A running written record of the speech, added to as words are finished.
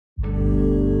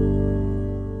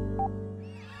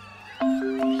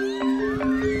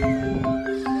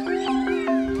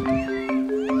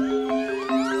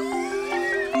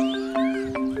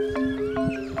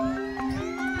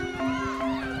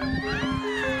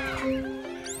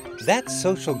That's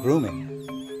social grooming,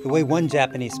 the way one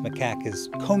Japanese macaque is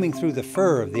combing through the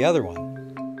fur of the other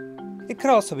one. It could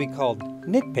also be called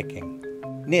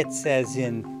nitpicking. Nits as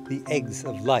in the eggs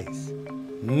of lice.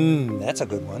 That's a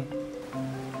good one.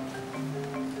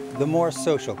 The more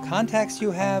social contacts you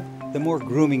have, the more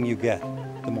grooming you get.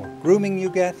 The more grooming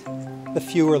you get, the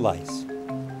fewer lice.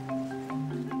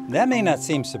 That may not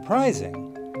seem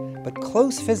surprising, but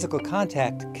close physical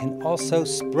contact can also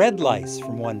spread lice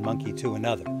from one monkey to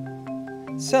another.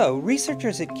 So,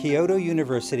 researchers at Kyoto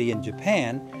University in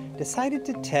Japan decided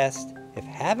to test if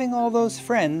having all those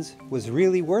friends was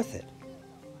really worth it.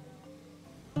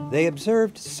 They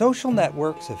observed social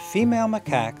networks of female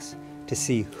macaques to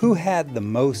see who had the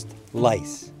most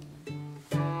lice.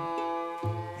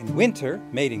 In winter,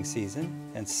 mating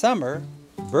season, and summer,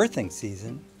 birthing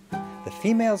season, the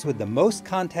females with the most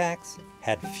contacts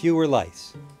had fewer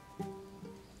lice.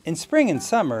 In spring and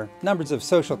summer, numbers of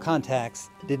social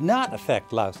contacts did not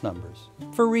affect louse numbers,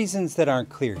 for reasons that aren't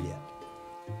clear yet.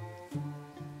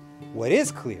 What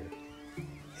is clear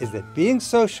is that being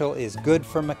social is good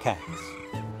for macaques,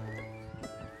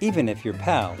 even if your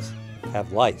pals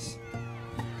have lice.